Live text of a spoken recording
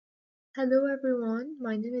Hello everyone,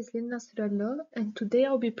 my name is Lynn Nasrallah and today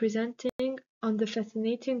I'll be presenting on the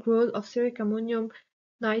fascinating role of ceric ammonium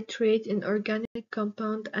nitrate in organic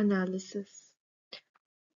compound analysis.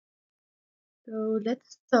 So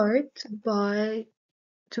let's start by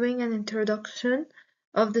doing an introduction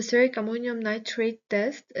of the ceric ammonium nitrate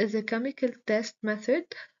test is a chemical test method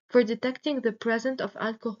for detecting the presence of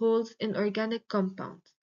alcohols in organic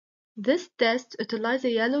compounds. This test utilizes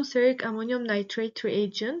a yellow ceric ammonium nitrate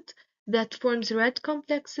reagent that forms red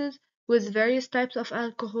complexes with various types of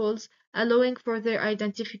alcohols, allowing for their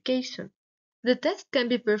identification. The test can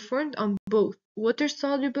be performed on both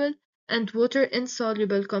water-soluble and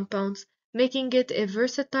water-insoluble compounds, making it a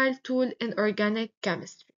versatile tool in organic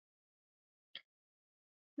chemistry.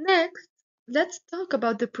 Next, let's talk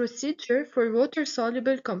about the procedure for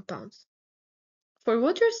water-soluble compounds. For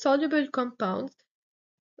water-soluble compounds,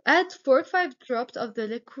 add 4 or 5 drops of the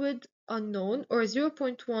liquid unknown or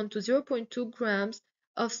 0.1 to 0.2 grams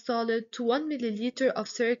of solid to 1 milliliter of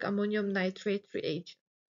ceric ammonium nitrate reagent.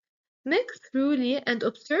 Mix thoroughly and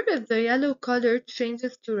observe if the yellow color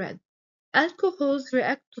changes to red. Alcohols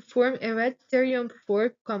react to form a red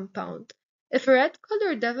cerium-4 compound. If a red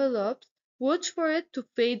color develops, watch for it to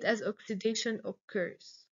fade as oxidation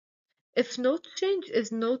occurs. If no change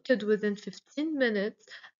is noted within 15 minutes,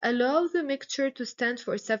 allow the mixture to stand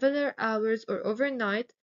for several hours or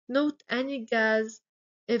overnight. Note any gas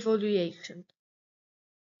evaluation.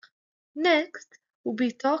 Next, we'll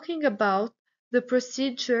be talking about the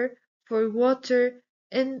procedure for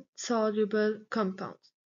water-insoluble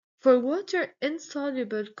compounds. For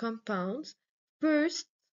water-insoluble compounds, first,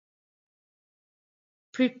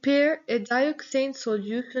 prepare a dioxane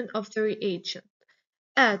solution of the reagent.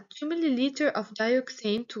 Add 2 ml of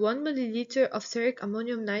dioxane to 1 ml of ceric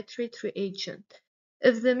ammonium nitrate reagent.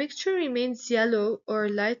 If the mixture remains yellow or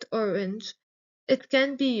light orange, it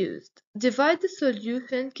can be used. Divide the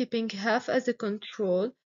solution, keeping half as a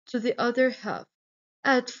control to the other half.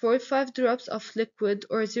 Add 4 or 5 drops of liquid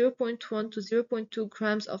or 0.1 to 0.2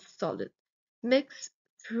 grams of solid. Mix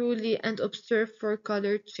thoroughly and observe for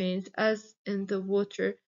color change as in the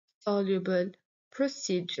water-soluble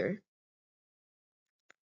procedure.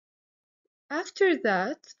 After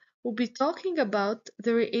that, we'll be talking about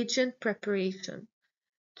the reagent preparation.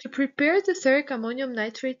 To prepare the ceric ammonium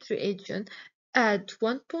nitrate reagent, add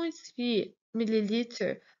 1.3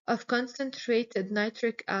 milliliter of concentrated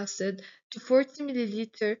nitric acid to 40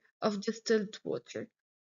 milliliter of distilled water.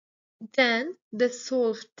 Then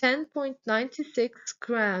dissolve 10.96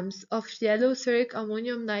 grams of yellow ceric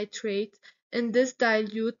ammonium nitrate in this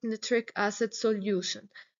dilute nitric acid solution.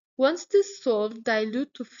 Once dissolved,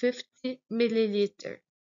 dilute to 50 milliliter.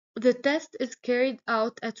 The test is carried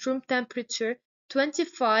out at room temperature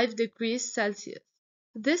 25 degrees Celsius.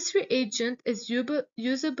 This reagent is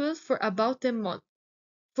usable for about a month.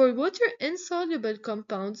 For water-insoluble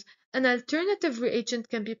compounds, an alternative reagent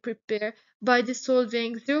can be prepared by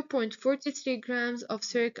dissolving 0.43 grams of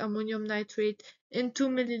ceric ammonium nitrate in 2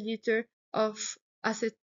 milliliter of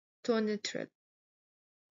acetonitrile.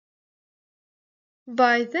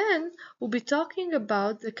 By then, we'll be talking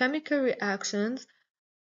about the chemical reactions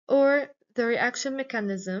or the reaction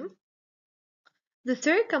mechanism. The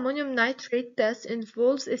ceric ammonium nitrate test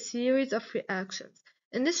involves a series of reactions.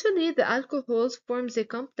 Initially, the alcohol forms a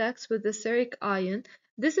complex with the ceric ion.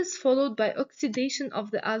 This is followed by oxidation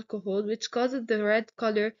of the alcohol, which causes the red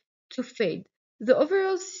color to fade. The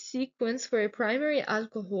overall sequence for a primary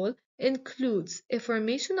alcohol includes a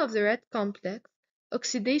formation of the red complex,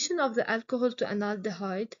 oxidation of the alcohol to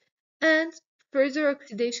analdehyde, and further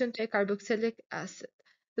oxidation to a carboxylic acid.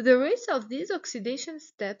 The rates of these oxidation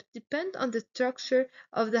steps depend on the structure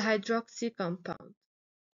of the hydroxy compound.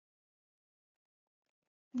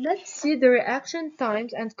 Let's see the reaction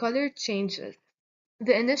times and color changes.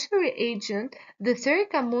 The initial reagent, the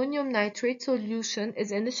ceric ammonium nitrate solution,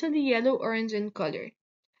 is initially yellow-orange in color.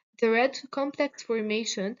 The red complex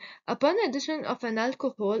formation, upon addition of an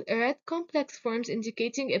alcohol, a red complex forms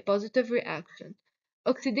indicating a positive reaction.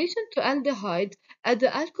 Oxidation to aldehyde, as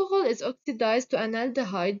the alcohol is oxidized to an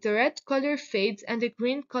aldehyde, the red color fades and a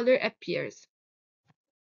green color appears.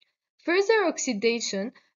 Further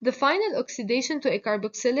oxidation, the final oxidation to a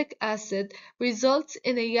carboxylic acid, results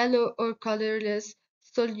in a yellow or colorless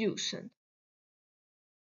solution.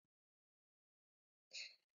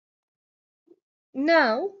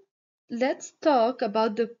 Now, let's talk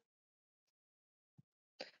about the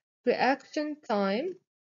reaction time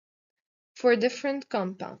for different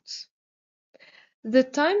compounds. The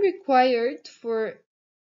time required for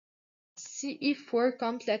CE4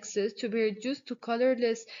 complexes to be reduced to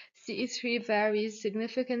colorless Ce3 varies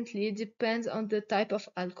significantly depends on the type of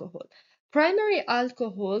alcohol. Primary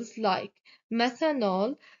alcohols like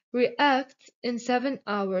methanol react in 7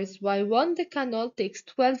 hours, while 1-decanol takes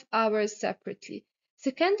 12 hours separately.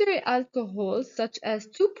 Secondary alcohols such as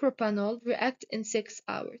 2-propanol react in 6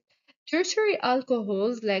 hours. Tertiary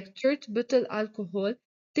alcohols like tert-butyl alcohol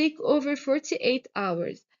take over 48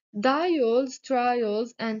 hours. Diols,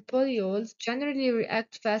 triols, and polyols generally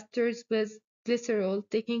react faster with glycerol,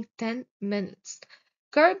 taking 10 minutes.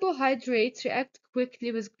 Carbohydrates react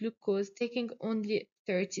quickly with glucose, taking only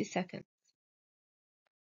 30 seconds.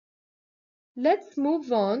 Let's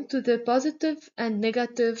move on to the positive and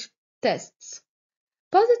negative tests.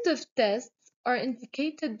 Positive tests are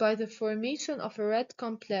indicated by the formation of a red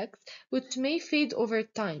complex, which may fade over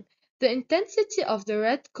time. The intensity of the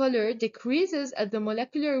red color decreases as the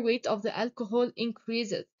molecular weight of the alcohol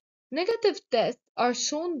increases. Negative tests are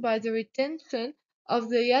shown by the retention of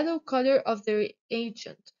the yellow color of the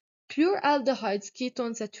reagent. Pure aldehydes,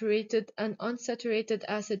 ketones, saturated and unsaturated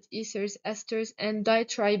acid ethers, esters, and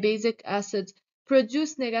ditribasic acids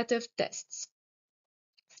produce negative tests.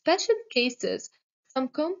 Special cases: some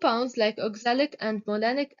compounds like oxalic and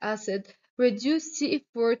malonic acid reduce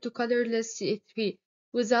Ce4 to colorless Ce3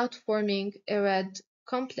 without forming a red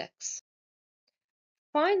complex.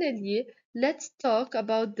 Finally, let's talk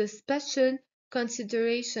about the special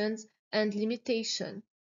considerations and limitations.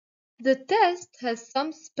 The test has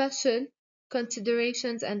some special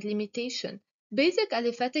considerations and limitations. Basic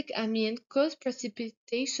aliphatic amine cause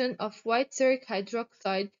precipitation of white ceric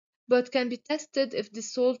hydroxide but can be tested if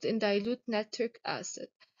dissolved in dilute nitric acid.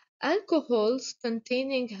 Alcohols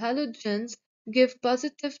containing halogens give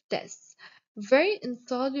positive tests. Very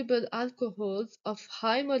insoluble alcohols of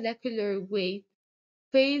high molecular weight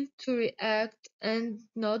fail to react and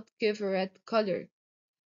not give a red color.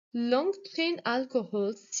 Long-chain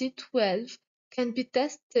alcohols C12 can be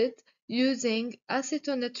tested using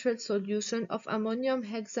acetonitrile solution of ammonium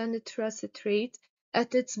hexanitrocitrate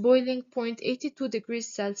at its boiling point 82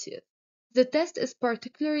 degrees Celsius. The test is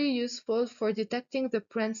particularly useful for detecting the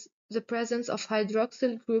presence of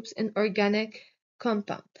hydroxyl groups in organic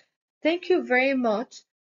compounds. Thank you very much.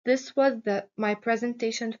 This was my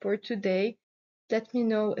presentation for today. Let me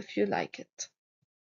know if you like it.